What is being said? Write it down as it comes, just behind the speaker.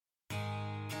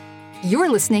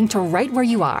You're listening to Right Where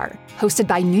You Are, hosted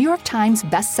by New York Times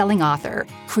bestselling author,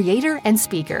 creator, and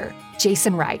speaker,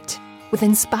 Jason Wright. With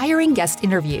inspiring guest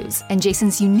interviews and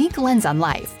Jason's unique lens on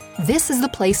life, this is the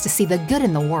place to see the good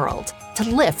in the world, to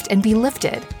lift and be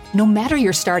lifted, no matter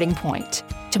your starting point,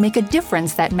 to make a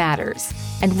difference that matters.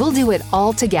 And we'll do it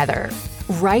all together,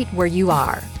 right where you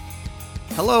are.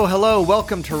 Hello.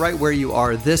 Welcome to Right Where You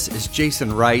Are. This is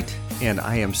Jason Wright, and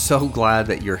I am so glad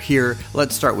that you're here.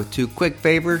 Let's start with two quick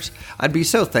favors. I'd be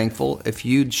so thankful if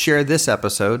you'd share this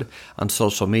episode on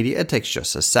social media. It takes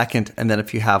just a second, and then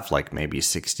if you have like maybe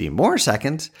 60 more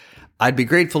seconds, I'd be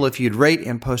grateful if you'd rate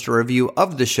and post a review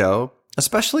of the show,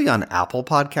 especially on Apple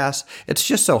Podcasts. It's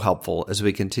just so helpful as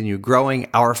we continue growing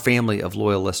our family of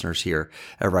loyal listeners here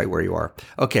at Right Where You Are.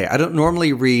 Okay, I don't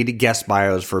normally read guest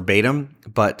bios verbatim,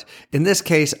 but in this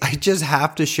case, I just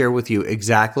have to share with you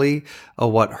exactly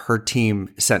what her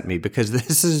team sent me because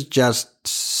this is just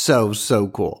so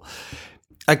cool.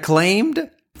 Acclaimed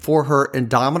for her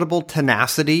indomitable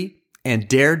tenacity and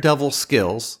daredevil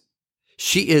skills,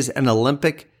 she is an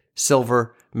Olympic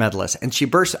silver medalist, and she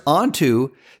burst onto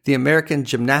the American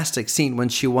gymnastics scene when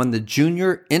she won the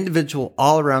junior individual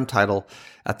all-around title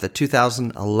at the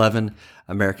 2011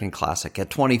 American Classic. At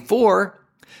 24,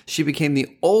 she became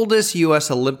the oldest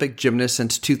U.S. Olympic gymnast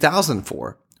since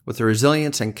 2004, with a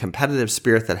resilience and competitive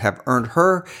spirit that have earned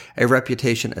her a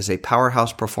reputation as a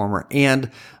powerhouse performer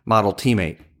and model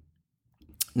teammate.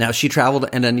 Now, she traveled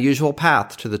an unusual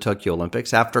path to the Tokyo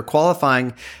Olympics. After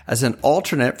qualifying as an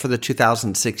alternate for the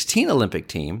 2016 Olympic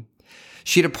team,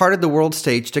 she departed the world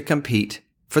stage to compete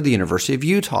for the University of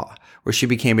Utah, where she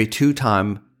became a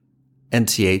two-time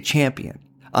NCAA champion.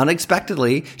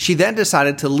 Unexpectedly, she then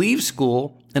decided to leave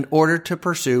school in order to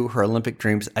pursue her Olympic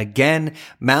dreams again,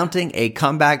 mounting a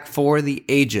comeback for the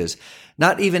ages.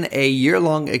 Not even a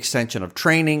year-long extension of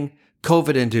training,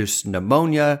 COVID-induced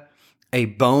pneumonia, a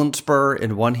bone spur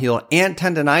in one heel, and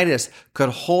tendonitis could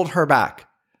hold her back.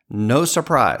 No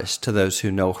surprise to those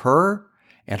who know her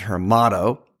and her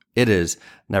motto, it is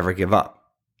never give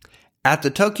up. At the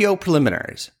Tokyo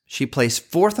preliminaries, she placed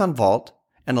fourth on vault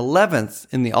and 11th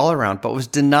in the all-around, but was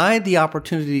denied the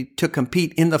opportunity to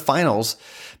compete in the finals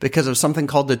because of something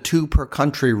called the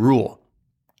two-per-country rule.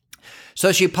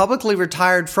 So she publicly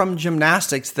retired from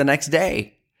gymnastics the next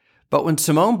day. But when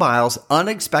Simone Biles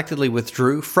unexpectedly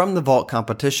withdrew from the vault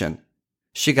competition,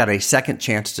 she got a second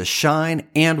chance to shine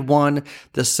and won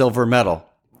the silver medal.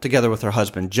 Together with her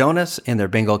husband Jonas and their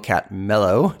Bengal cat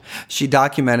Mello, she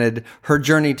documented her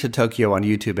journey to Tokyo on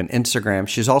YouTube and Instagram.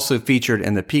 She's also featured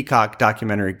in the Peacock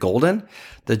documentary Golden,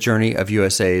 the journey of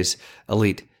USA's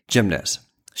elite gymnasts.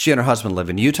 She and her husband live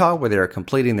in Utah, where they are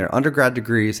completing their undergrad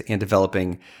degrees and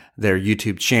developing their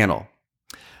YouTube channel.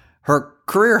 Her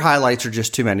career highlights are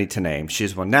just too many to name.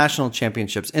 She's won national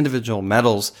championships, individual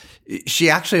medals. She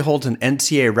actually holds an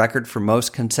NCAA record for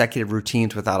most consecutive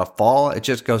routines without a fall. It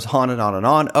just goes on and on and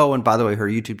on. Oh, and by the way, her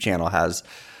YouTube channel has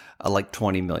like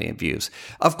 20 million views.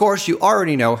 Of course, you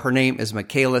already know her name is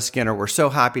Michaela Skinner. We're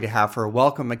so happy to have her.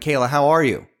 Welcome, Michaela. How are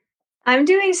you? I'm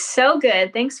doing so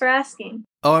good. Thanks for asking.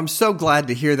 Oh, I'm so glad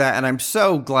to hear that. And I'm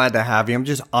so glad to have you. I'm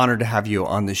just honored to have you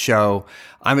on the show.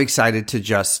 I'm excited to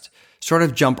just sort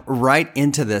of jump right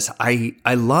into this. I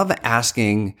love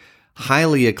asking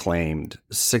highly acclaimed,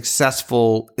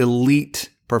 successful, elite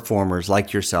performers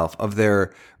like yourself of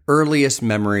their earliest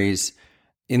memories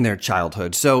in their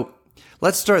childhood. So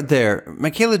let's start there.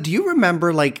 Michaela, do you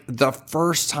remember like the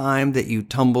first time that you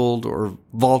tumbled or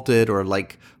vaulted or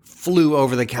like flew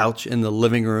over the couch in the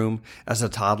living room as a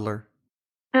toddler?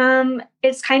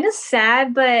 It's kind of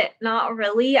sad, but not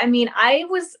really. I mean, I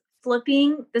was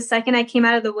flipping the second I came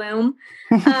out of the womb.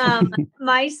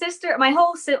 My sister,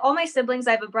 all my siblings,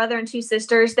 I have a brother and two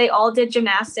sisters. They all did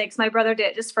gymnastics. My brother did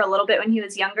it just for a little bit when he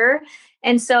was younger.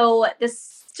 And so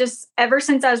this just ever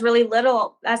since I was really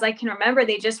little, as I can remember,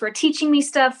 they just were teaching me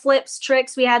stuff, flips,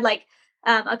 tricks. We had like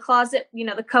a closet,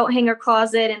 the coat hanger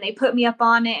closet, and they put me up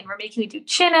on it and were making me do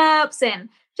chin ups and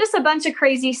just a bunch of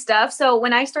crazy stuff. So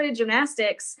when I started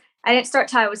gymnastics, I didn't start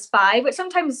till I was 5, but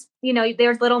sometimes,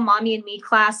 there's little mommy and me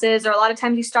classes, or a lot of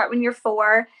times you start when you're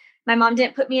 4. My mom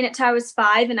didn't put me in it till I was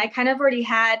 5, and I kind of already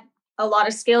had a lot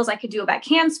of skills. I could do a back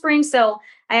handspring. So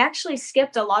I actually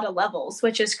skipped a lot of levels,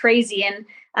 which is crazy. And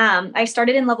I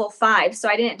started in level 5. So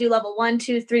I didn't do level 1,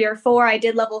 2, 3, or 4. I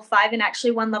did level 5 and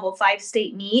actually won level 5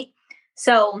 state meet.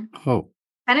 So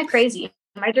kind of crazy.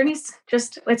 My journey's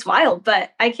it's wild,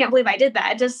 but I can't believe I did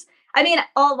that.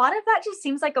 A lot of that just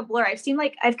seems like a blur.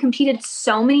 I've competed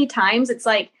so many times. It's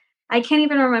like, I can't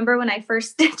even remember when I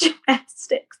first did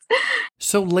gymnastics.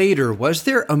 So later, was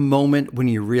there a moment when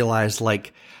you realized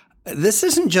like, this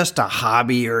isn't just a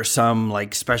hobby or some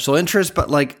like special interest, but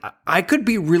like I could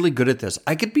be really good at this.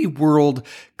 I could be world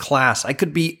class. I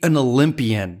could be an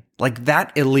Olympian, like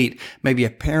that elite. Maybe a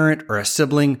parent or a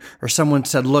sibling or someone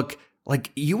said, look,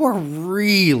 like you are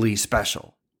really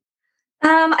special.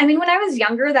 I mean, when I was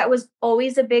younger, that was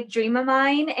always a big dream of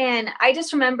mine. And I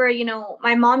just remember,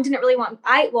 my mom didn't really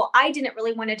I didn't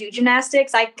really want to do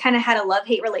gymnastics. I kind of had a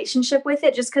love-hate relationship with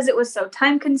it just because it was so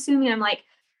time consuming. I'm like,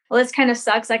 well, this kind of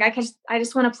sucks. Like I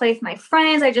just want to play with my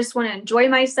friends. I just want to enjoy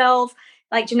myself.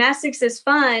 Like gymnastics is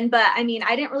fun, but I mean,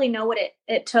 I didn't really know what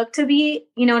it took to be,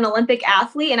 an Olympic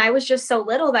athlete. And I was just so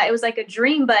little that it was like a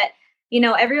dream. But,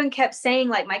 everyone kept saying,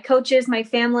 like my coaches, my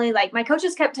family, like my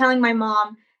coaches kept telling my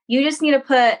mom, you need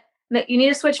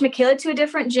to switch Michaela to a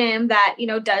different gym that,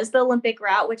 does the Olympic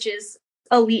route, which is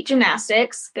elite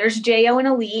gymnastics. There's JO and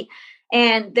elite.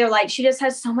 And they're like, she just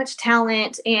has so much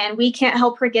talent and we can't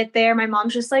help her get there. My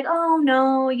mom's just like, oh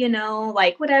no,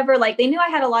 like whatever. Like they knew I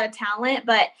had a lot of talent,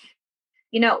 but,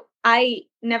 I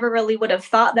never really would have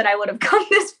thought that I would have come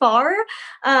this far.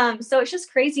 So it's just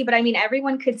crazy. But I mean,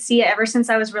 everyone could see it ever since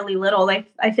I was really little.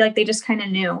 I feel like they just kind of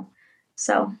knew.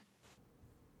 So.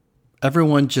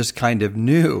 Everyone just kind of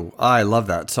knew. I love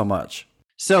that so much.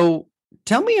 So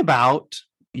tell me about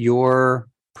your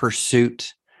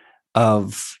pursuit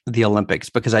of the Olympics,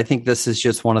 because I think this is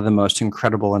just one of the most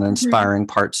incredible and inspiring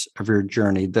parts of your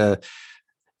journey. The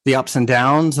ups and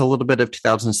downs, a little bit of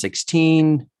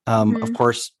 2016. Of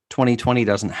course, 2020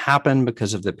 doesn't happen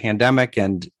because of the pandemic,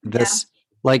 and this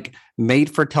like made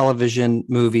for television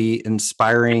movie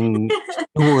inspiring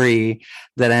story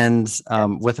that ends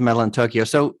with a medal in Tokyo.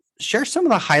 So share some of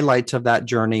the highlights of that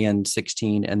journey in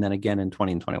 16 and then again in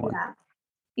 2021.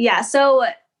 Yeah. So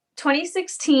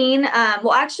 2016,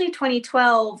 actually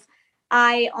 2012,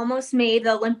 I almost made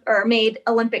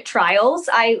Olympic trials.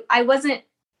 I wasn't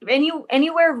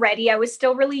anywhere ready. I was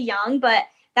still really young, but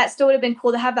that still would have been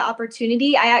cool to have the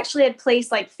opportunity. I actually had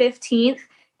placed like 15th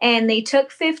and they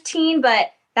took 15,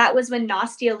 but that was when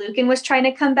Nastia Liukin was trying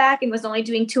to come back and was only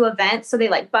doing 2 events. So they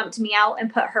like bumped me out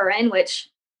and put her in, which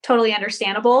totally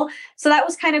understandable. So that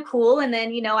was kind of cool. And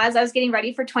then, as I was getting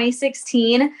ready for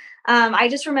 2016, I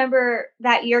just remember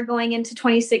that year going into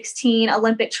 2016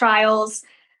 Olympic trials,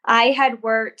 I had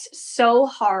worked so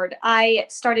hard. I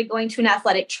started going to an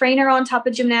athletic trainer on top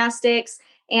of gymnastics,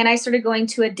 and I started going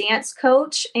to a dance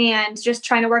coach and just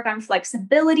trying to work on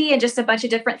flexibility and just a bunch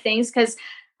of different things, because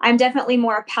I'm definitely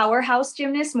more a powerhouse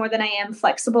gymnast more than I am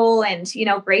flexible and,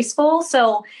 graceful.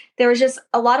 So there was just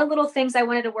a lot of little things I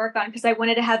wanted to work on because I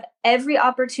wanted to have every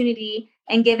opportunity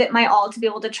and give it my all to be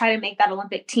able to try to make that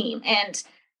Olympic team. And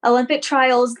Olympic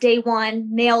trials, day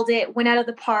 1, nailed it, went out of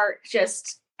the park,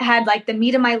 just had like the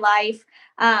meat of my life.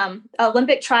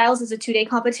 Olympic trials is a 2-day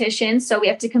competition. So we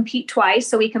have to compete twice.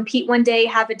 So we compete one day,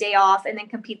 have a day off, and then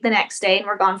compete the next day. And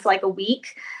we're gone for like a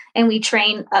week. And we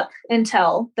train up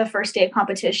until the first day of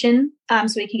competition,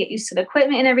 so we can get used to the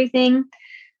equipment and everything.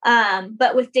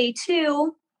 But with day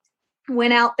 2,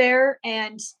 went out there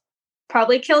and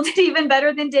probably killed it even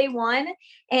better than day 1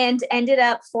 and ended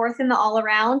up 4th in the all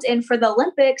around. And for the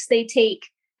Olympics, they take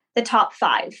the top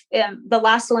 5. The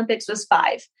last Olympics was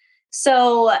 5.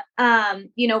 So,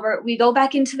 we go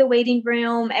back into the waiting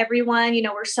room. Everyone,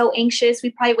 we're so anxious.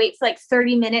 We probably wait for like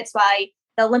 30 minutes while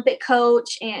the Olympic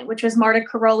coach, which was Marta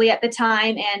Karolyi at the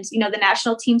time, and, the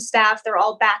national team staff, they're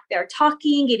all back there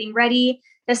talking, getting ready,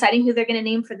 deciding who they're going to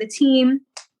name for the team.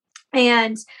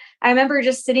 And I remember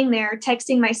just sitting there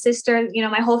texting my sister,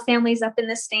 my whole family's up in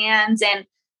the stands. And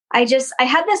I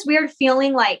had this weird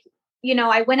feeling like,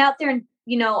 I went out there and,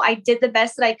 I did the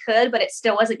best that I could, but it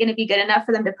still wasn't going to be good enough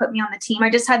for them to put me on the team. I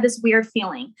just had this weird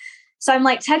feeling. So I'm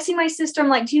like texting my sister. I'm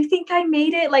like, do you think I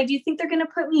made it? Like, do you think they're going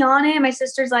to put me on it? And my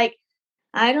sister's like,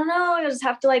 I don't know. I just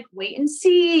have to like wait and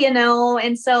see,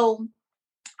 And so,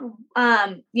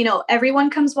 everyone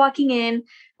comes walking in.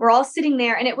 We're all sitting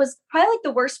there, and it was probably like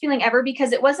the worst feeling ever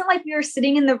because it wasn't like we were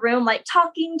sitting in the room, like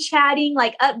talking, chatting,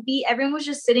 like upbeat. Everyone was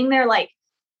just sitting there, like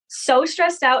so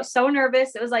stressed out, so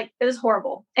nervous. It was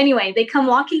horrible. Anyway, they come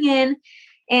walking in,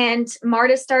 and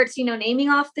Marta starts, naming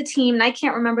off the team, and I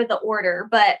can't remember the order,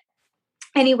 but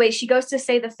anyway, she goes to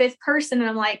say the 5th person. And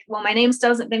I'm like, well, my name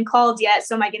still hasn't been called yet.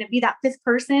 So am I going to be that 5th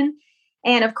person?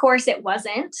 And of course it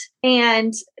wasn't.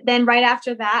 And then right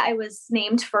after that, I was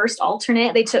named first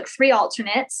alternate. They took 3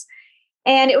 alternates.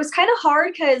 And it was kind of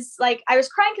hard because like I was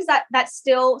crying because that's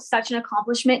still such an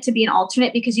accomplishment to be an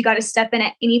alternate, because you got to step in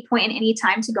at any point in any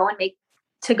time to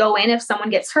go in if someone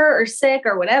gets hurt or sick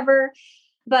or whatever.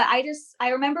 But I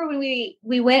remember when we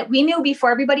went, we knew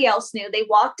before everybody else knew. They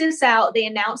walked us out. They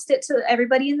announced it to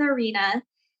everybody in the arena.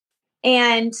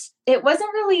 And it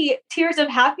wasn't really tears of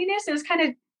happiness. It was kind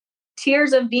of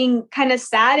tears of being kind of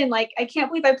sad and like, I can't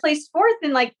believe I placed fourth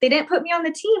and like they didn't put me on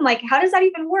the team. Like, how does that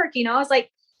even work? You know, I was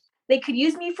like, they could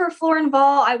use me for floor and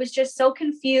vol. I was just so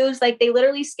confused. Like they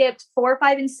literally skipped 4,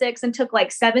 5, and 6 and took like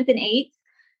 7th and 8th.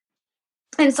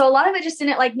 And so a lot of it just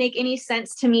didn't like make any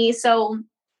sense to me. So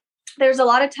there's a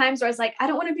lot of times where I was like, I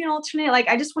don't want to be an alternate. Like,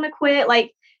 I just want to quit.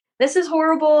 Like, this is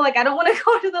horrible. Like, I don't want to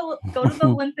go to the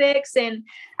Olympics. And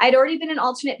I'd already been an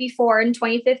alternate before in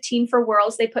 2015 for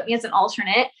Worlds. They put me as an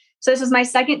alternate. So this was my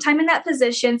second time in that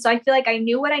position. So I feel like I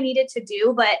knew what I needed to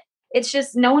do, but it's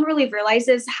just no one really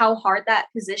realizes how hard that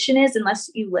position is unless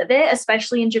you live it,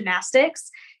 especially in gymnastics,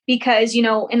 because, you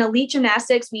know, in elite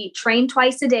gymnastics, we train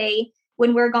twice a day.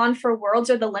 When we're gone for Worlds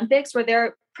or the Olympics, we're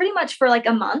there pretty much for like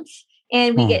a month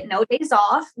and we get no days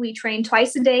off. We train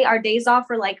twice a day. Our days off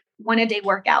are like 1-a-day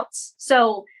workouts.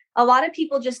 So a lot of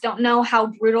people just don't know how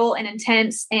brutal and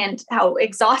intense and how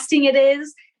exhausting it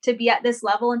is to be at this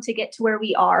level and to get to where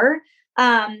we are.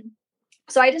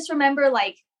 So I just remember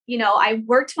like, you know, I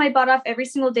worked my butt off every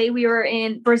single day. We were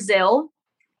in Brazil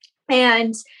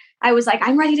and I was like,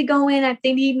 I'm ready to go in if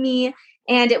they need me.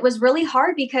 And it was really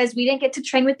hard because we didn't get to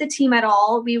train with the team at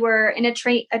all. We were in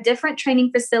a different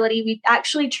training facility. We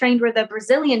actually trained where the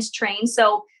Brazilians train.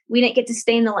 So we didn't get to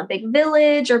stay in the Olympic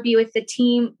Village or be with the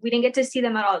team. We didn't get to see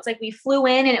them at all. It's like we flew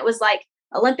in and it was like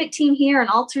Olympic team here and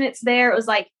alternates there. It was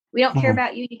like, we don't care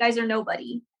about you. You guys are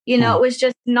nobody. You know, it was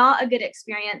just not a good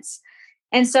experience.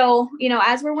 And so, you know,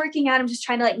 as we're working out, I'm just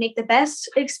trying to like make the best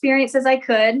experience as I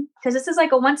could, because this is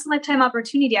like a once in a lifetime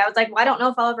opportunity. I was like, well, I don't know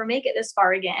if I'll ever make it this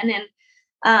far again.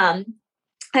 And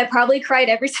I probably cried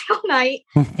every single night.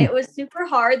 It was super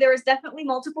hard. There was definitely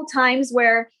multiple times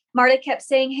where Marta kept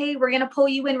saying, hey, we're going to pull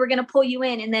you in. We're going to pull you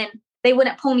in. And then they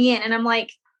wouldn't pull me in. And I'm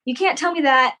like, you can't tell me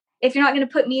that if you're not going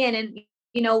to put me in. And,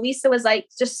 you know, Lisa was like,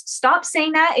 just stop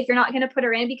saying that if you're not going to put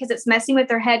her in, because it's messing with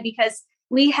her head. Because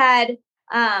we had,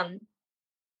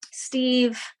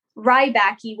 Steve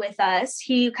Rybacki with us.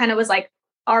 He kind of was like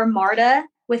our Marta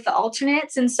with the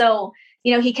alternates. And so,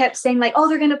 you know, he kept saying like, oh,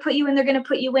 they're going to put you in, they're going to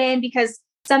put you in, because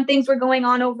some things were going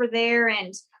on over there.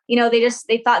 And, you know,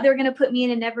 they thought they were going to put me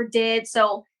in and never did.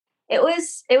 So it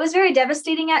was very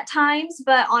devastating at times,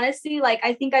 but honestly, like,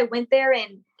 I think I went there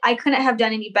and I couldn't have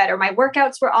done any better. My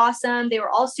workouts were awesome. They were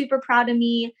all super proud of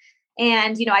me.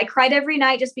 And, you know, I cried every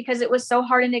night just because it was so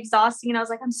hard and exhausting. And I was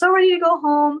like, I'm so ready to go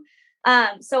home.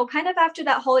 So kind of after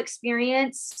that whole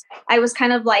experience, I was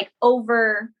kind of like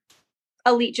over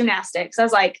elite gymnastics. I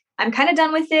was like, I'm kind of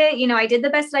done with it. You know, I did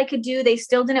the best that I could do. They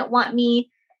still didn't want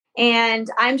me. And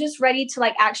I'm just ready to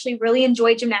like actually really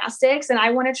enjoy gymnastics. And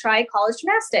I want to try college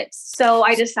gymnastics. So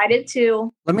I decided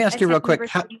to. Let me ask you real quick.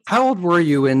 How old were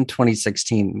you in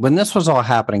 2016? When this was all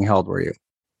happening, how old were you?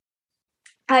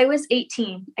 I was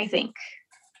 18, I think.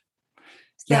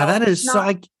 So yeah, that is so.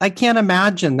 I can't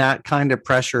imagine that kind of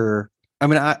pressure. I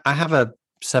mean, I have a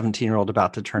 17-year-old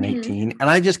about to turn 18, and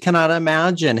I just cannot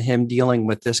imagine him dealing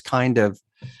with this kind of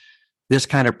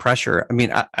pressure. I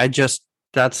mean, I just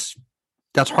that's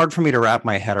hard for me to wrap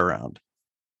my head around.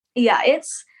 Yeah,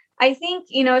 I think,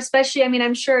 you know, especially, I mean,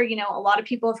 I'm sure, you know, a lot of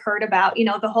people have heard about, you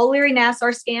know, the whole Larry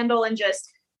Nassar scandal and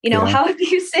just, you know, how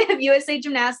abusive USA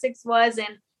Gymnastics was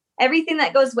and everything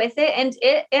that goes with it. And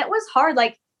it was hard.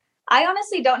 Like, I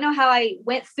honestly don't know how I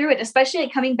went through it, especially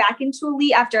like coming back into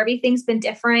elite after everything's been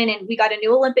different and we got a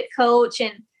new Olympic coach.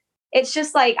 And it's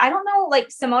just like, I don't know,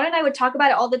 like Simone and I would talk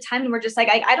about it all the time. And we're just like,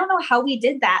 I don't know how we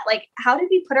did that. Like, how did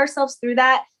we put ourselves through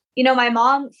that? You know, my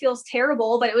mom feels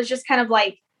terrible, but it was just kind of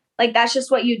like, that's just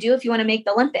what you do if you want to make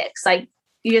the Olympics. Like,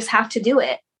 you just have to do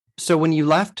it. So when you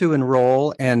left to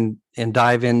enroll and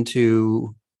dive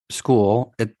into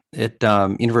school at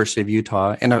University of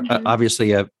Utah, and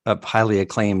obviously a highly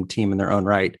acclaimed team in their own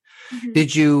right,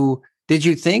 did you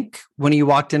think when you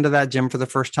walked into that gym for the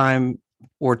first time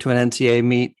or to an NCAA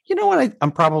meet, you know what,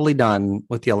 I'm probably done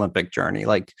with the Olympic journey.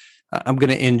 Like, I'm going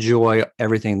to enjoy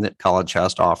everything that college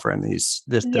has to offer in this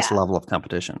level of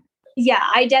competition? Yeah,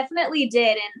 I definitely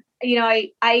did. And, you know,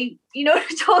 I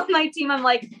told my team, I'm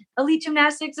like, elite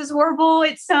gymnastics is horrible.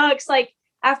 It sucks. Like,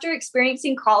 after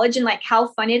experiencing college and like how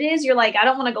fun it is, you're like, I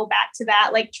don't want to go back to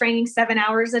that, like training 7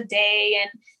 hours a day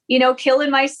and, you know, killing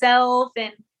myself.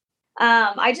 And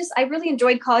I really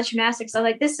enjoyed college gymnastics. I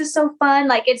was like, this is so fun.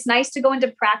 Like, it's nice to go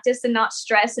into practice and not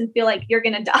stress and feel like you're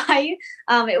going to die.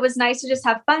 It was nice to just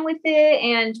have fun with it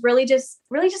and really just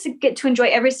get to enjoy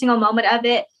every single moment of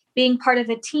it, being part of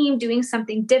a team, doing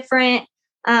something different.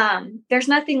 There's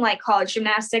nothing like college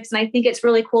gymnastics. And I think it's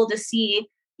really cool to see,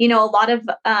 you know, a lot of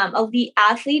elite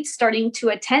athletes starting to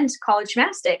attend college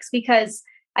gymnastics, because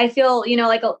I feel,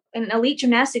 like in elite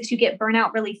gymnastics, you get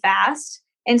burnout really fast.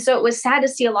 And so it was sad to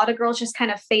see a lot of girls just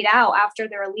kind of fade out after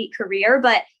their elite career.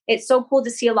 But it's so cool to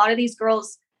see a lot of these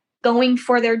girls going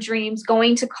for their dreams,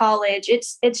 going to college.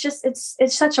 It's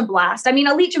such a blast. I mean,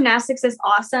 elite gymnastics is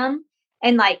awesome.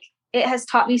 And like, it has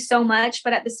taught me so much,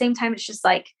 but at the same time, it's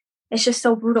just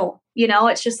so brutal.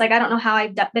 It's just like, I don't know how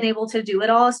I've been able to do it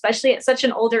all, especially at such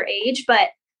an older age.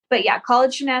 But yeah,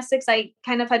 college gymnastics, I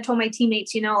kind of had told my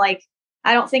teammates, like,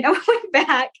 I don't think I'm going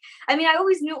back. I mean, I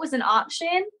always knew it was an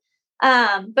option.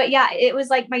 But yeah, it was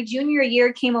like my junior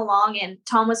year came along and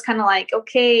Tom was kind of like,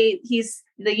 okay, he's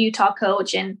the Utah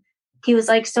coach. And he was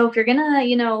like, so if you're gonna,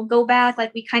 go back,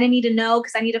 like we kind of need to know,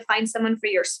 because I need to find someone for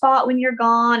your spot when you're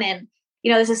gone. And,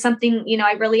 this is something,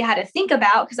 I really had to think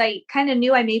about, because I kind of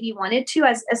knew I maybe wanted to.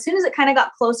 As soon as it kind of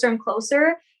got closer and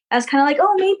closer, I was kind of like,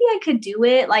 oh, maybe I could do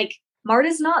it. Like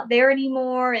Marta's not there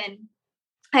anymore. And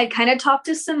I kind of talked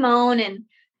to Simone, and,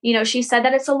 she said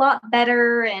that it's a lot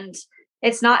better and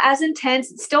it's not as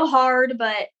intense. It's still hard,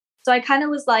 but so I kind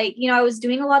of was like, I was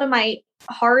doing a lot of my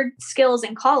hard skills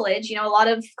in college. A lot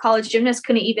of college gymnasts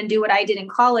couldn't even do what I did in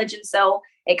college. And so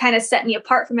it kind of set me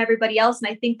apart from everybody else.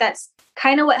 And I think that's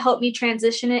kind of what helped me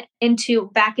transition it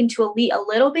back into elite a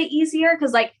little bit easier.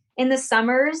 Cause like in the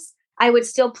summers, I would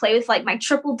still play with like my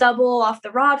triple double off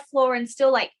the rod floor and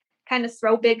still like kind of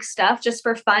throw big stuff just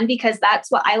for fun, because that's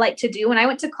what I like to do. When I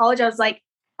went to college, I was like,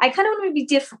 I kind of want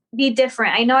to be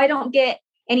different. I know I don't get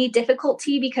any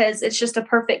difficulty because it's just a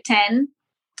perfect 10.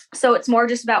 So it's more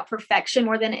just about perfection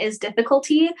more than it is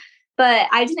difficulty. But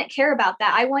I didn't care about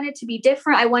that. I wanted to be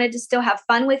different. I wanted to still have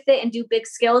fun with it and do big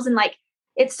skills. And like,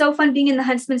 it's so fun being in the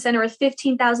Huntsman Center with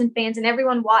 15,000 fans and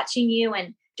everyone watching you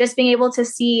and just being able to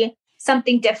see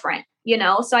something different,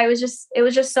 So it was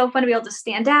just so fun to be able to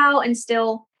stand out and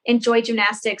still enjoy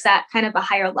gymnastics at kind of a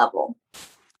higher level.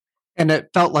 And it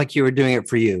felt like you were doing it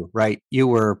for you, right? You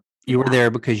were there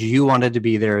because you wanted to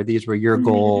be there. These were your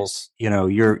goals. You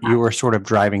were sort of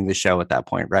driving the show at that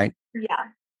point, right? Yeah.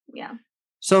 Yeah.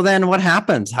 So then what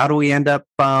happens? How do we end up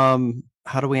going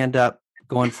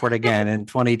for it again in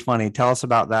 2020? Tell us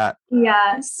about that.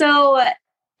 Yeah. So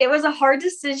it was a hard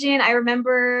decision. I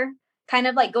remember kind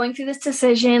of like going through this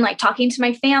decision, like talking to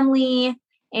my family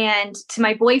and to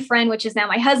my boyfriend, which is now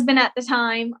my husband at the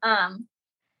time.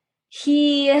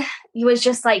 He was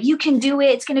just like, you can do it.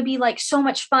 It's going to be like so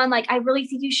much fun. Like, I really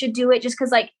think you should do it, just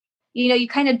because like, you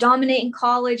kind of dominate in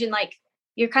college and like,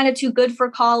 you're kind of too good for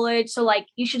college. So like,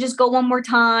 you should just go one more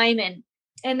time.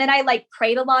 And then I like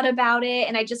prayed a lot about it.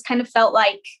 And I just kind of felt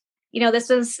like, this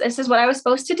is what I was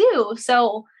supposed to do.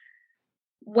 So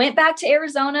went back to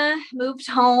Arizona, moved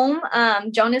home.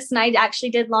 Jonas and I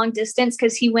actually did long distance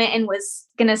because he went and was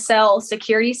going to sell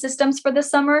security systems for the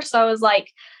summer. So I was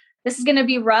like, this is going to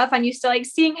be rough. I'm used to like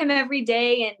seeing him every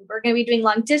day, and we're going to be doing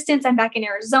long distance. I'm back in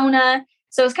Arizona.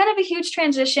 So it's kind of a huge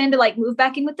transition to like move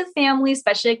back in with the family,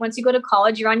 especially like once you go to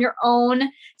college, you're on your own.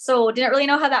 So didn't really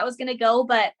know how that was going to go,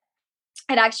 but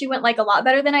it actually went like a lot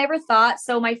better than I ever thought.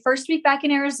 So my first week back in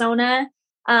Arizona,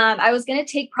 I was going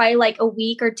to take probably like a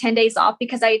week or 10 days off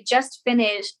because I had just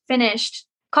finished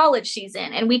college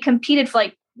season, and we competed for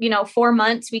like, 4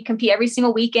 months. We compete every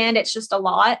single weekend. It's just a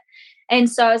lot. And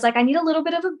so I was like, I need a little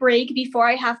bit of a break before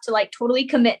I have to like totally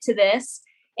commit to this.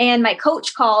 And my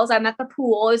coach calls, I'm at the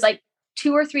pool. It was like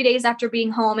 2 or 3 days after being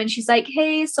home. And she's like,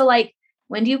 hey, so like,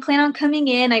 when do you plan on coming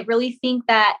in? I really think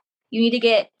that you need to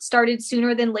get started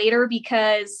sooner than later,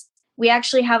 because we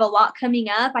actually have a lot coming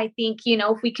up. I think,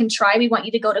 if we can try, we want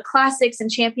you to go to classics and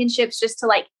championships just to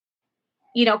like,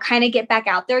 kind of get back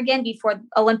out there again before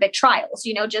Olympic trials,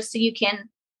 just so you can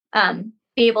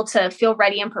be able to feel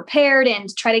ready and prepared and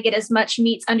try to get as much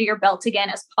meets under your belt again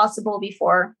as possible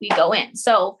before we go in.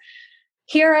 So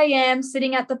here I am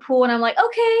sitting at the pool, and I'm like,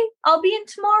 okay, I'll be in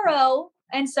tomorrow.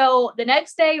 And so the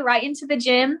next day, right into the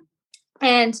gym.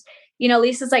 And,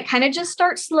 Lisa's like, kind of just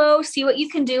start slow, see what you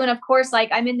can do. And of course, like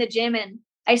I'm in the gym and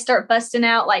I start busting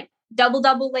out like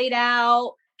double laid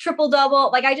out, triple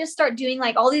double. Like I just start doing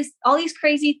like all these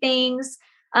crazy things.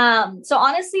 So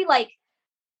honestly, like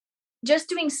just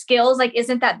doing skills like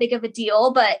isn't that big of a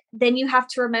deal, but then you have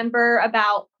to remember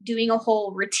about doing a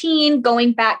whole routine,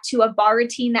 going back to a bar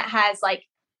routine that has like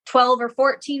 12 or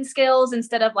 14 skills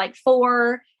instead of like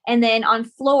 4. And then on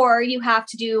floor, you have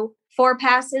to do 4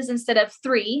 passes instead of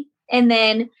 3. And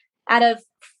then out of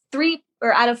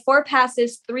 4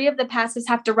 passes, 3 of the passes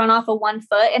have to run off of 1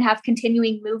 foot and have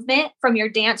continuing movement from your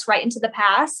dance right into the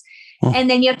pass. And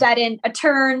then you have to add in a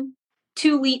turn,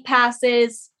 2 leap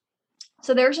passes.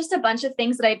 So there was just a bunch of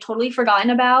things that I had totally forgotten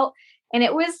about. And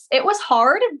it was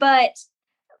hard, but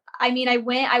I mean, I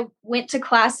went to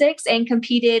classics and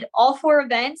competed all 4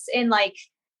 events in like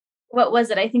what was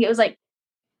it? I think it was like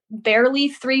barely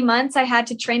 3 months I had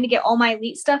to train to get all my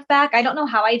elite stuff back. I don't know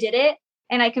how I did it.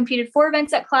 And I competed 4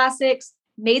 events at classics,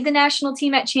 made the national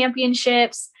team at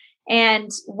championships, and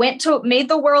made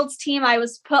the world's team. I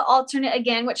was put alternate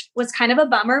again, which was kind of a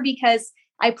bummer because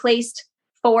I placed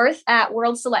 4th at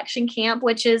world selection camp,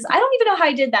 which is, I don't even know how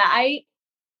I did that.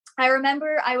 I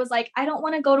remember I was like, I don't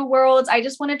want to go to worlds. I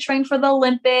just want to train for the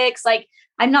Olympics. Like,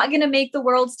 I'm not going to make the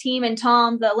world's team. And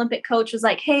Tom, the Olympic coach, was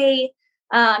like, hey,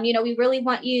 we really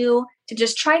want you to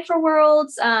just try for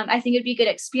worlds. I think it'd be a good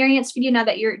experience for you now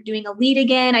that you're doing elite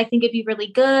again. I think it'd be really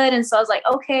good. And so I was like,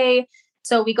 okay.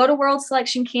 So we go to world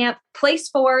selection camp, place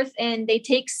 4th, and they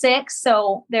take 6.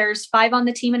 So there's 5 on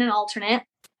the team and an alternate.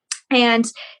 And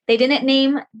they didn't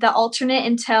name the alternate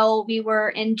until we were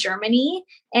in Germany.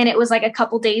 And it was like a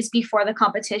couple days before the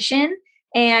competition.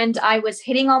 And I was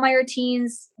hitting all my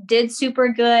routines, did super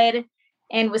good,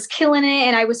 and was killing it.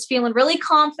 And I was feeling really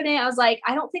confident. I was like,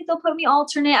 I don't think they'll put me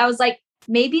alternate. I was like,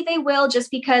 maybe they will, just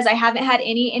because I haven't had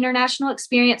any international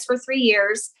experience for 3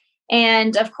 years.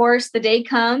 And of course, the day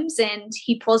comes and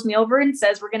he pulls me over and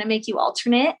says, we're going to make you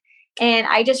alternate. And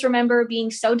I just remember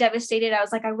being so devastated. I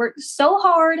was like, I worked so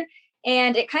hard.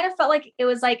 And it kind of felt like it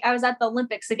was like I was at the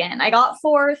Olympics again. I got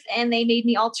 4th and they made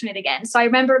me alternate again. So I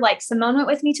remember like Simone went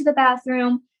with me to the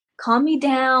bathroom, calmed me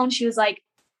down. She's like,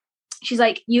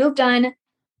 you have done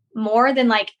more than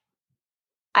like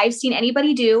I've seen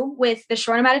anybody do with the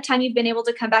short amount of time you've been able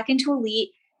to come back into elite.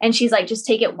 And she's like, just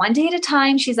take it one day at a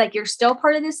time. She's like, you're still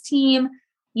part of this team.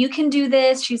 You can do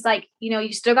this. She's like,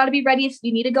 you still got to be ready if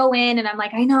you need to go in. And I'm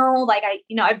like, I know, like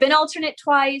I've been alternate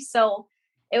twice. So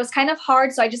it was kind of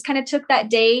hard. So I just kind of took that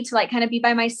day to like kind of be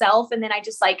by myself. And then I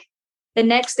just like, the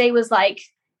next day was like,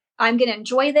 I'm going to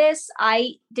enjoy this.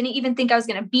 I didn't even think I was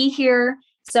going to be here.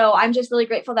 So I'm just really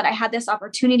grateful that I had this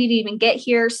opportunity to even get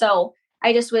here. So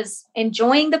I just was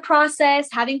enjoying the process,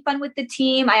 having fun with the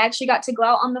team. I actually got to go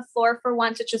out on the floor for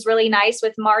once, which was really nice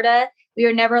with Marta. We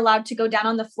were never allowed to go down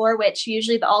on the floor, which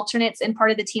usually the alternates and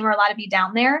part of the team are allowed to be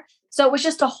down there. So it was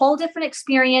just a whole different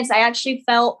experience. I actually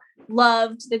felt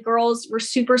loved. The girls were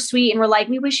super sweet and were like,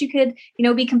 we wish you could,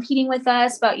 be competing with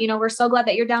us, but, we're so glad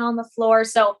that you're down on the floor.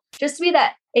 So just to be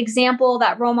that example,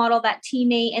 that role model, that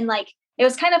teammate. And like, it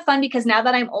was kind of fun because now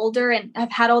that I'm older and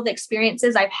have had all the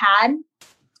experiences I've had,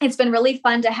 it's been really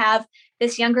fun to have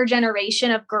this younger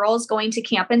generation of girls going to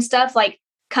camp and stuff like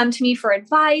come to me for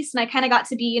advice. And I kind of got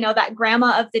to be, that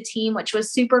grandma of the team, which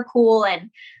was super cool. And,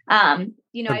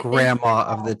 the grandma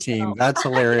of the team. That's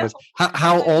hilarious.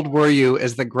 How old were you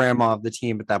as the grandma of the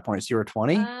team at that point? So you were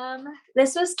 20?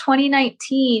 This was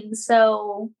 2019.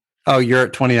 So. Oh, you're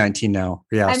at 2019 now.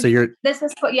 Yeah. So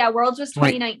Worlds was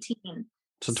 2019.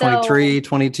 So 23,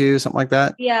 22, something like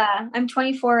that. Yeah. I'm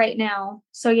 24 right now.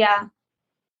 So yeah.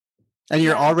 And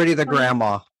you're already the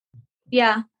grandma.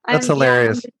 Yeah. That's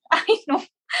hilarious. I know.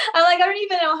 I don't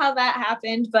even know how that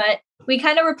happened, but we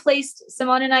kind of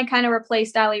Simone and I kind of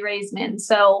replaced Allie Raisman.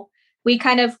 So we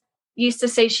kind of used to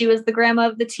say she was the grandma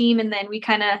of the team. And then we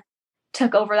kind of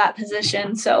took over that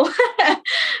position. So,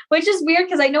 which is weird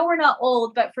because I know we're not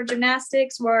old, but for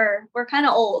gymnastics, we're kind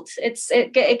of old.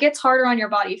 It gets harder on your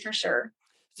body for sure.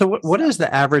 So what is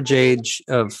the average age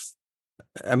of,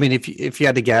 I mean, if you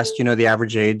had to guess, the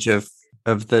average age of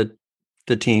the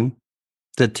team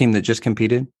that just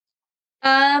competed?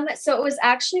 So it was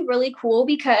actually really cool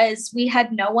because we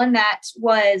had no one that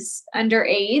was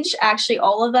underage. Actually,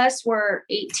 all of us were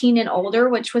 18 and older,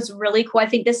 which was really cool. I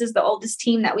think this is the oldest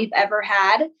team that we've ever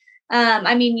had.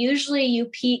 Usually you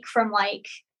peak when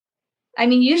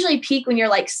you're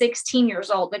like 16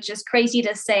 years old, which is crazy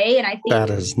to say. And I think that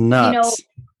is nuts.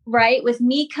 Right. With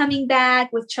me coming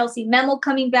back, with Chelsea Memel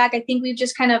coming back, I think we've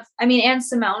just kind of, and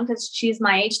Simone, because she's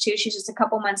my age too. She's just a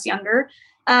couple months younger.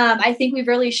 I think we've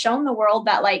really shown the world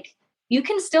that like, you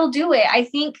can still do it. I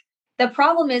think the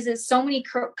problem is so many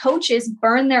coaches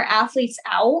burn their athletes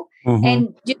out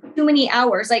and do too many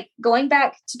hours. Like going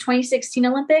back to 2016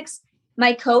 Olympics,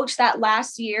 my coach that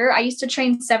last year, I used to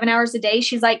train 7 hours a day.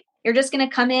 She's like, you're just going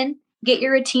to come in, get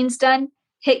your routines done,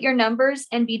 hit your numbers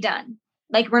and be done.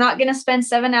 Like, we're not going to spend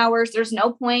 7 hours. There's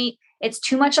no point. It's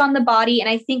too much on the body. And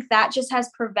I think that just has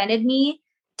prevented me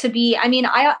to be,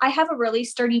 I have a really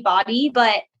sturdy body,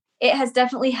 but it has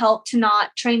definitely helped to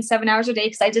not train 7 hours a day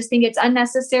because I just think it's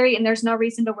unnecessary and there's no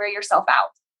reason to wear yourself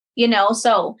out,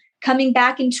 So coming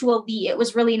back into elite, it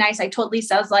was really nice. I told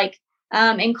Lisa, I was like,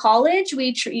 in college,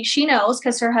 she knows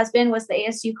because her husband was the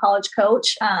ASU college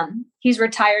coach. He's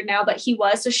retired now, but he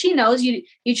was. So she knows you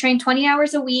train 20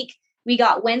 hours a week. We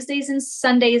got Wednesdays and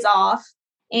Sundays off.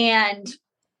 And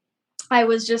I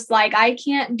was just like, I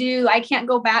can't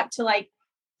go back to like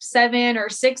 7 or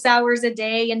 6 hours a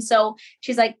day. And so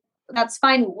she's like, that's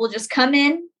fine. We'll just come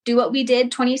in, do what we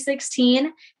did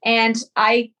 2016. And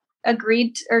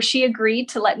she agreed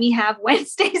to let me have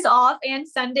Wednesdays off and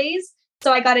Sundays.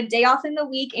 So I got a day off in the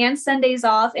week and Sundays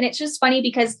off. And it's just funny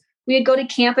because we would go to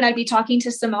camp and I'd be talking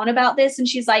to Simone about this. And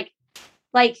she's like,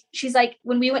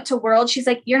 when we went to World, she's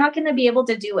like, you're not going to be able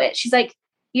to do it. She's like,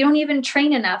 you don't even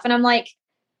train enough. And I'm like,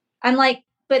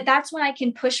 but that's when I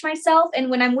can push myself. And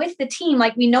when I'm with the team,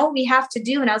 like, we know what we have to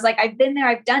do. And I was like, I've been there,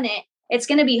 I've done it. It's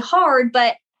going to be hard,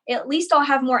 but at least I'll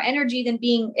have more energy than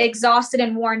being exhausted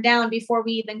and worn down before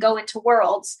we even go into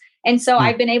Worlds. And so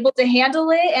I've been able to handle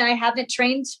it, and I haven't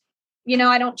trained,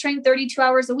 I don't train 32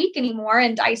 hours a week anymore,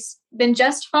 and I've been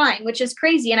just fine, which is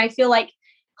crazy. And I feel like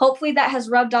hopefully that has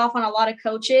rubbed off on a lot of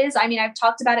coaches. I mean, I've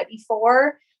talked about it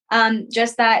before,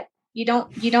 just that you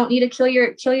don't need to kill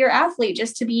your athlete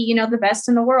just to be, the best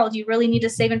in the world. You really need to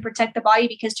save and protect the body,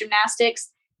 because gymnastics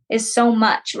is so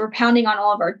much. We're pounding on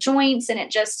all of our joints, and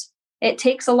it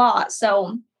takes a lot.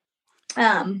 So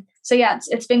yeah,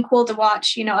 it's been cool to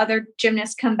watch, other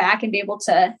gymnasts come back and be able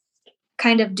to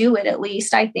kind of do it, at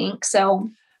least, I think. So.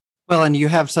 Well, and you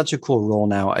have such a cool role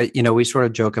now. We sort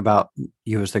of joke about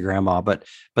you as the grandma, but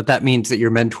that means that you're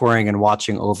mentoring and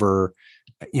watching over,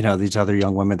 these other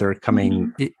young women that are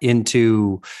coming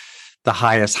into the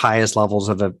highest levels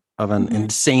of an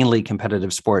insanely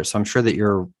competitive sport. So I'm sure that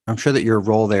your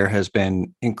role there has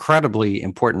been incredibly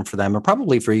important for them, and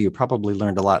probably for you. Probably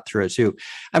learned a lot through it too.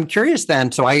 I'm curious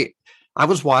then. So I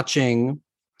was watching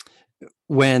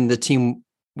when the team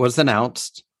was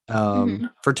announced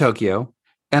for Tokyo,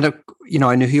 and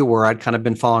I knew who you were. I'd kind of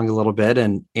been following a little bit,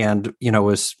 and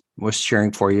was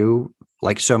cheering for you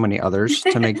like so many others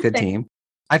to make the team.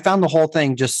 I found the whole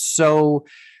thing just so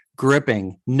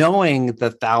gripping, knowing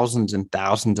the thousands and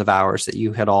thousands of hours that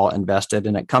you had all invested,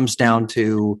 and it comes down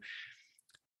to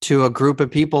a group of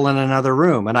people in another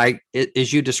room. And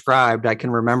as you described, I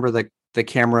can remember the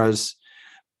cameras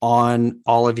on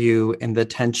all of you and the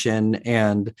tension,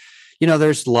 and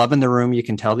there's love in the room. You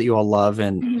can tell that you all love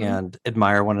and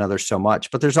admire one another so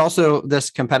much, but there's also this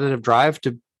competitive drive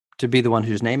to be the one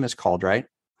whose name is called, right?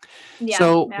 Yeah.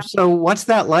 So what's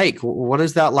that like? What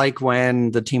is that like when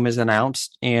the team is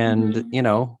announced and,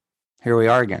 here we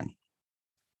are again?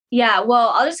 Yeah. Well,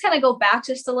 I'll just kind of go back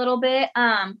just a little bit,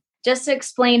 just to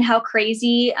explain how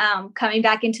crazy, coming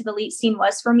back into the elite scene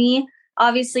was for me.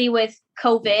 Obviously with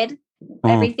COVID,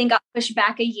 everything got pushed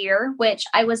back a year, which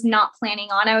I was not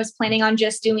planning on. I was planning on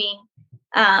just doing,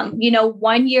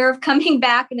 1 year of coming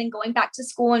back and then going back to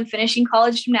school and finishing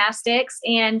college gymnastics.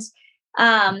 And,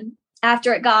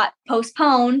 after it got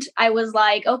postponed, I was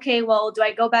like, okay, well, do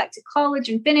I go back to college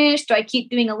and finish? Do I keep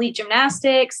doing elite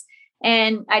gymnastics?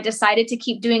 And I decided to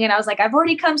keep doing it. I was like, I've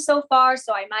already come so far,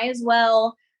 so I might as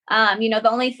well. The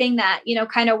only thing that,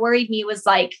 kind of worried me was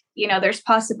like, there's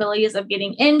possibilities of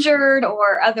getting injured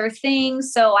or other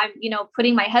things. So I'm,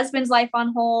 putting my husband's life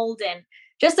on hold and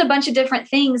just a bunch of different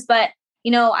things. But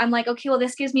I'm like, okay, well,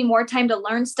 this gives me more time to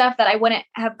learn stuff that I wouldn't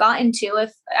have gotten to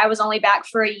if I was only back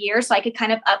for a year. So I could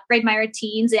kind of upgrade my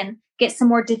routines and get some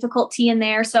more difficulty in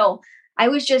there. So I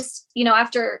was just,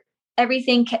 after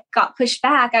everything got pushed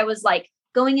back, I was like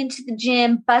going into the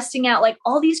gym, busting out like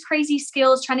all these crazy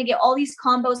skills, trying to get all these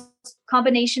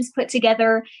combinations put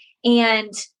together.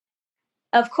 And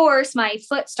of course, my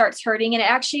foot starts hurting, and it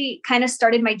actually kind of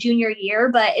started my junior year,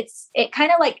 but it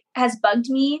kind of like has bugged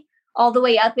me all the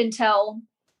way up until,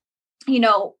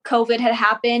 COVID had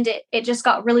happened. It just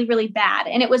got really, really bad.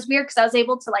 And it was weird because I was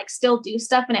able to like still do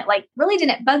stuff, and it like really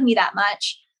didn't bug me that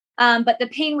much. But the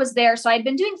pain was there. So I'd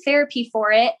been doing therapy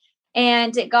for it,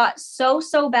 and it got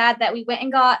so bad that we went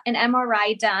and got an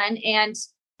MRI done, and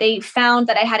they found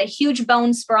that I had a huge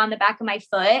bone spur on the back of my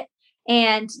foot,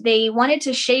 and they wanted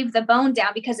to shave the bone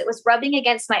down because it was rubbing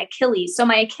against my Achilles. So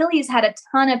my Achilles had a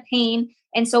ton of pain.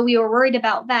 And so we were worried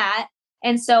about that.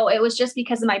 And so it was just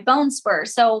because of my bone spur.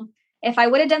 So if I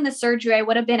would have done the surgery, I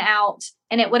would have been out,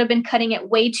 and it would have been cutting it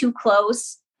way too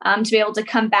close to be able to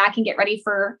come back and get ready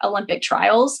for Olympic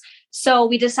trials. So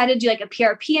we decided to do like a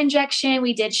PRP injection.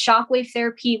 We did shockwave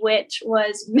therapy, which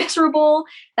was miserable.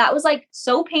 That was like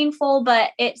so painful,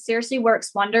 but it seriously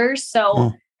works wonders.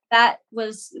 So that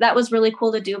was really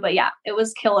cool to do. But yeah, it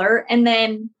was killer. And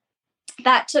then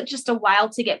that took just a while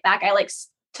to get back. I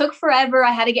took forever.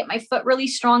 I had to get my foot really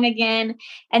strong again.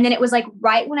 And then it was like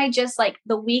right when I just like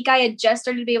the week I had just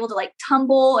started to be able to like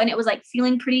tumble, and it was like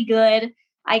feeling pretty good,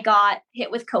 I got hit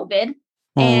with COVID.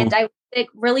 And I was sick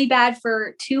really bad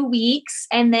for 2 weeks.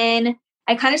 And then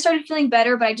I kind of started feeling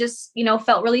better, but I just,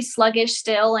 felt really sluggish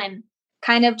still, and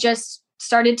kind of just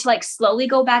started to like slowly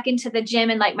go back into the gym.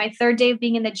 And like my third day of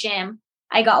being in the gym,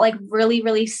 I got like really,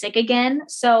 really sick again.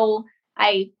 So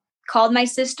I called my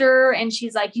sister and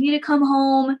she's like, you need to come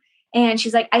home. And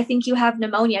she's like, I think you have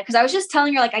pneumonia. Cause I was just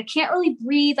telling her like, I can't really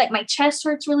breathe. Like my chest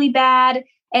hurts really bad.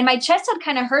 And my chest had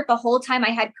kind of hurt the whole time I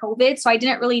had COVID. So I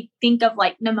didn't really think of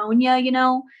like pneumonia, you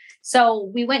know? So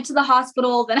we went to the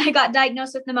hospital. Then I got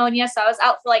diagnosed with pneumonia. So I was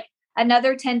out for like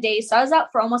another 10 days. So I was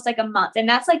out for almost like a month. And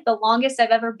that's like the longest I've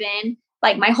ever been.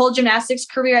 Like my whole gymnastics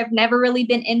career, I've never really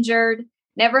been injured,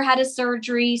 never had a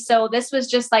surgery. So this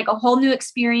was just like a whole new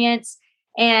experience.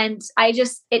 And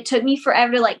it took me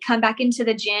forever to like come back into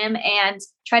the gym and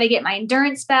try to get my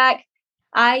endurance back.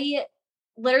 I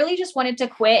literally just wanted to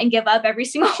quit and give up every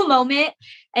single moment.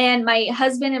 And my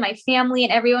husband and my family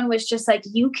and everyone was just like,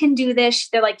 you can do this.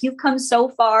 They're like, you've come so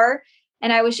far.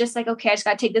 And I was just like, okay, I just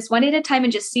got to take this one day at a time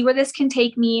and just see where this can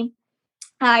take me.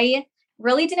 I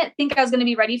really didn't think I was going to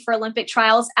be ready for Olympic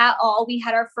trials at all. We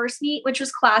had our first meet, which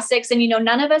was classics. And, you know,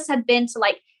 none of us had been to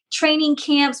like training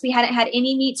camps. We hadn't had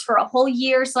any meets for a whole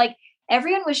year. So like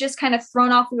everyone was just kind of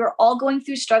thrown off. We were all going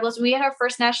through struggles. When we had our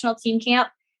first national team camp,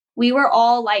 we were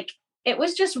all like, it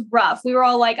was just rough. We were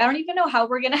all like, I don't even know how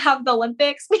we're going to have the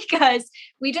Olympics because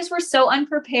we just were so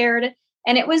unprepared.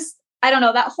 And it was, I don't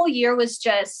know, that whole year was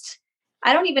just,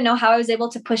 I don't even know how I was able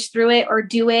to push through it or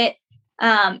do it.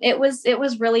 It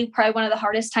was really probably one of the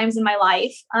hardest times in my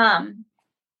life.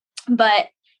 But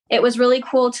it was really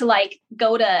cool to like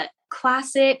go to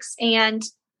classics and,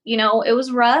 you know, it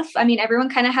was rough. I mean, everyone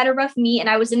kind of had a rough meet and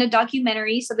I was in a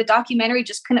documentary. So the documentary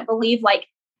just couldn't believe like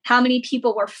how many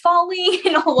people were falling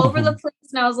and all over the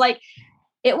place. And I was like,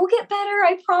 it will get better.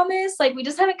 I promise. Like we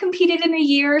just haven't competed in a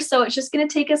year. So it's just going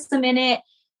to take us a minute.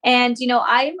 And, you know,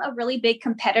 I'm a really big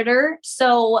competitor.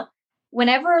 So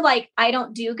whenever like I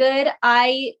don't do good,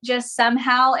 I just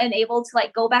somehow am able to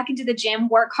like go back into the gym,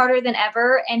 work harder than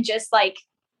ever, and just like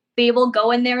be able to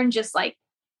go in there and just like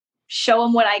show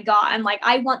them what I got. I'm like,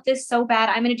 I want this so bad.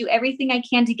 I'm going to do everything I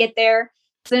can to get there.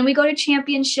 So then we go to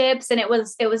championships and it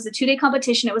was a 2-day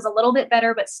competition. It was a little bit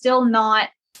better, but still not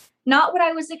what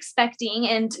I was expecting.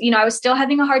 And, you know, I was still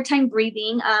having a hard time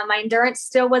breathing. My endurance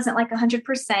still wasn't like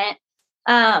 100%.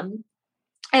 And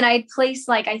I'd placed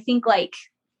like, I think like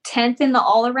 10th in the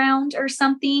all around or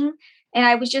something. And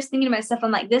I was just thinking to myself,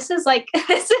 I'm like, this is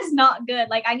not good.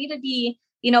 Like I need to be,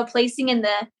 you know, placing in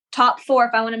the top 4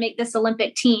 if I want to make this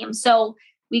Olympic team. So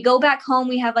we go back home,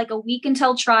 we have like a week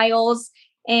until trials.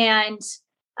 And,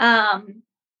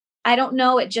 I don't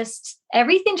know,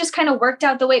 everything just kind of worked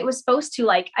out the way it was supposed to.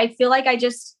 Like, I feel like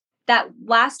that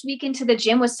last week into the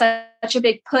gym was such a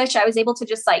big push. I was able to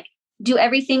just like do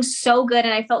everything so good.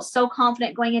 And I felt so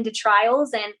confident going into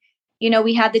trials. And, you know,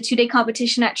 we had the 2-day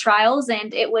competition at trials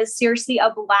and it was seriously a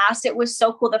blast. It was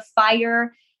so cool. The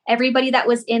fire, everybody that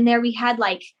was in there, we had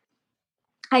like,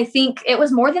 I think it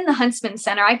was more than the Huntsman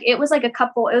Center. It was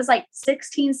like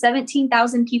 16,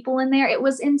 17,000 people in there. It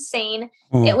was insane.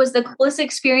 It was the coolest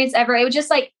experience ever. It was just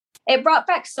like, it brought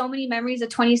back so many memories of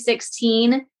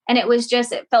 2016. And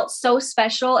it felt so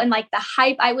special. And like the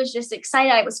hype, I was just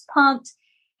excited. I was pumped.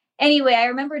 Anyway, I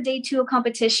remember day 2 of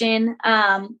competition.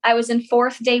 I was in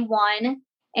 4th day 1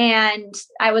 and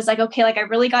I was like, okay, like I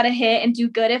really got to hit and do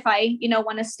good if I, you know,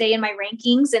 want to stay in my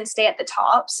rankings and stay at the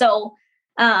top. So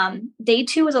day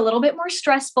 2 was a little bit more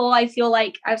stressful. I feel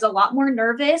like I was a lot more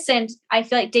nervous and I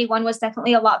feel like day 1 was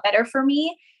definitely a lot better for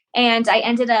me. And I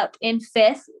ended up in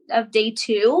 5th of day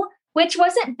 2, which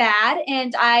wasn't bad.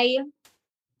 And I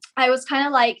was kind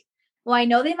of like, well, I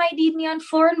know they might need me on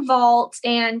floor and vault.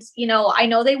 And, you know, I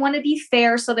know they want to be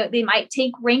fair so that they might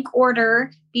take rank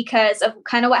order because of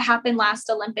kind of what happened last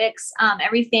Olympics.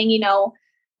 Everything, you know,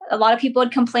 a lot of people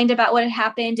had complained about what had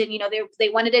happened and, you know, they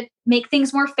wanted to make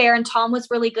things more fair. And Tom was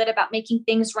really good about making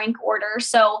things rank order.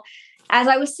 So as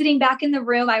I was sitting back in the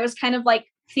room, I was kind of like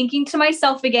thinking to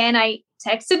myself again, I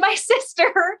texted my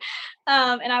sister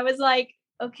and I was like,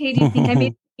 okay, do you think I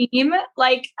made the team?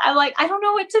 Like, I don't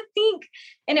know what to think.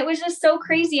 And it was just so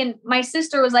crazy. And my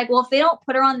sister was like, well, if they don't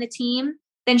put her on the team,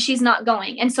 then she's not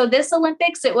going. And so this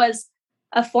Olympics, it was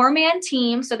a 4-man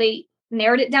team. So they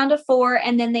narrowed it down to 4.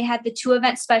 And then they had the 2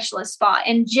 event specialist spot.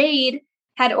 And Jade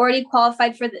had already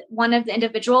qualified for one of the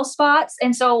individual spots.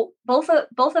 And so both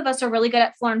of us are really good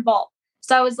at floor and vault.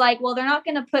 So I was like, well, they're not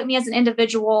going to put me as an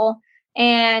individual.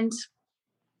 And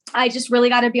I just really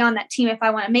got to be on that team if I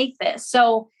want to make this.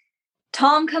 So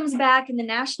Tom comes back and the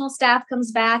national staff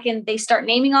comes back and they start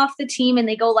naming off the team and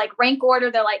they go like rank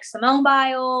order. They're like Simone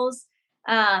Biles,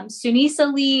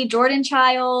 Sunisa Lee, Jordan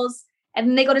Childs. And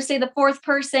then they go to say the 4th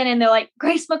person and they're like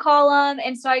Grace McCollum.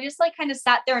 And so I just like kind of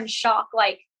sat there in shock,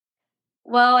 like,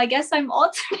 well, I guess I'm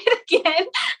alternate again.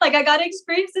 Like I got to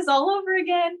experience this all over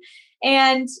again.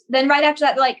 And then right after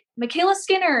that, they're like, Michaela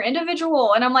Skinner,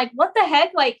 individual. And I'm like, what the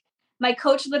heck? Like my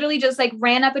coach literally just like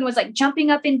ran up and was like jumping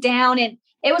up and down. And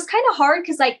it was kind of hard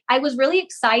because like I was really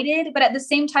excited, but at the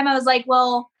same time I was like,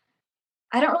 well,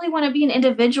 I don't really want to be an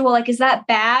individual. Like, is that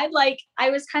bad? Like,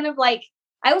 I was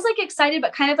excited,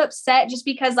 but kind of upset just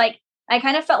because like, I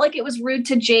kind of felt like it was rude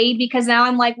to Jade because now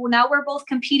I'm like, well, now we're both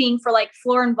competing for like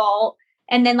floor and vault.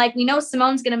 And then like, we know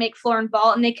Simone's going to make floor and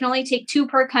vault and they can only take 2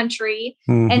 per country.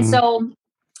 Mm-hmm. And so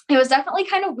it was definitely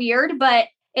kind of weird, but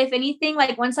if anything,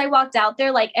 like once I walked out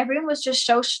there, like everyone was just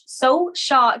so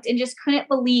shocked and just couldn't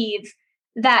believe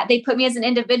that they put me as an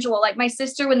individual. Like my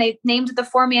sister, when they named the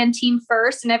 4-man team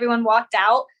first and everyone walked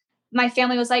out, my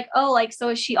family was like, oh, like, so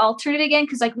is she alternate again?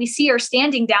 Cause like we see her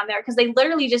standing down there. Cause they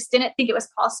literally just didn't think it was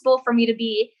possible for me to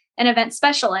be an event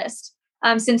specialist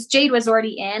since Jade was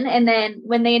already in. And then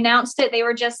when they announced it, they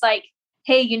were just like,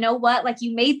 hey, you know what? Like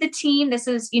you made the team. This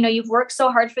is, you know, you've worked so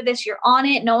hard for this. You're on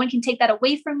it. No one can take that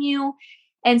away from you.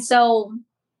 And so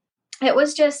it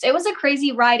was a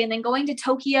crazy ride. And then going to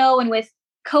Tokyo and with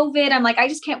COVID, I'm like, I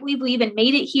just can't believe we even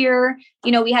made it here.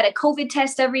 You know, we had a COVID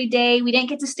test every day. We didn't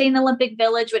get to stay in the Olympic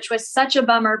Village, which was such a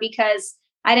bummer because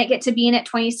I didn't get to be in it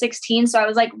 2016. So I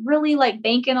was like really like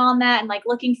banking on that and like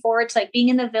looking forward to like being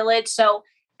in the village. So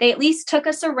they at least took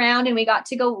us around and we got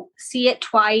to go see it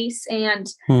twice and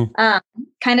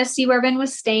kind of see where everyone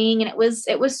was staying. And it was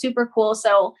super cool.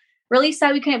 So really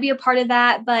sad we couldn't be a part of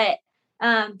that. But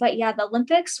yeah, the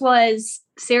Olympics was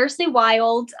seriously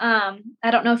wild. I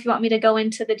don't know if you want me to go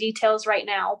into the details right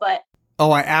now, but. Oh,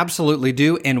 I absolutely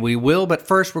do, and we will. But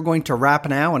first, we're going to wrap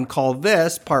now and call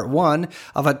this part 1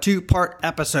 of a 2-part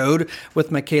episode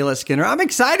with Michaela Skinner. I'm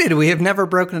excited. We have never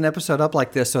broken an episode up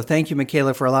like this, so thank you,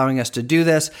 Michaela, for allowing us to do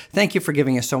this. Thank you for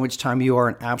giving us so much time. You are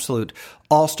an absolute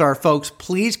all-star. Folks,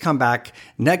 please come back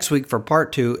next week for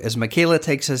part 2 as Michaela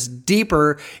takes us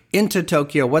deeper into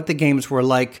Tokyo, what the games were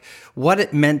like, what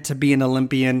it meant to be an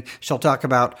Olympian. She'll talk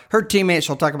about her teammates.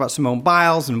 She'll talk about Simone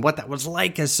Biles and what that was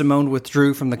like as Simone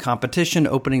withdrew from the competition,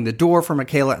 opening the door for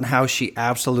Michaela and how she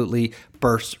absolutely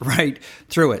burst right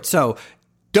through it. So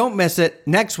don't miss it.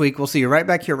 Next week, we'll see you right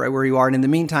back here, right where you are. And in the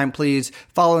meantime, please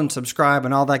follow and subscribe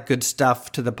and all that good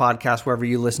stuff to the podcast wherever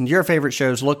you listen to your favorite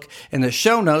shows. Look in the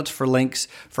show notes for links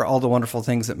for all the wonderful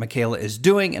things that Michaela is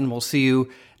doing. And we'll see you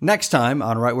next time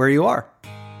on Right Where You Are.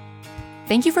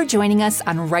 Thank you for joining us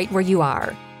on Right Where You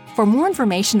Are. For more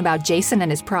information about Jason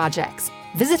and his projects,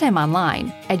 visit him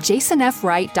online at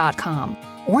jasonfwright.com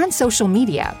or on social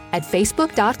media at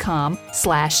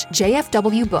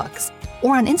facebook.com/JFWBooks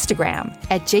or on Instagram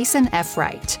at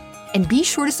JasonFWright. And be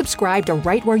sure to subscribe to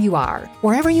Right Where You Are,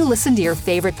 wherever you listen to your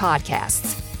favorite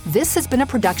podcasts. This has been a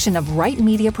production of Right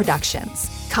Media Productions.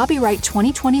 Copyright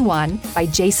 2021 by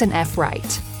Jason F.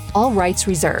 Wright. All rights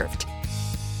reserved.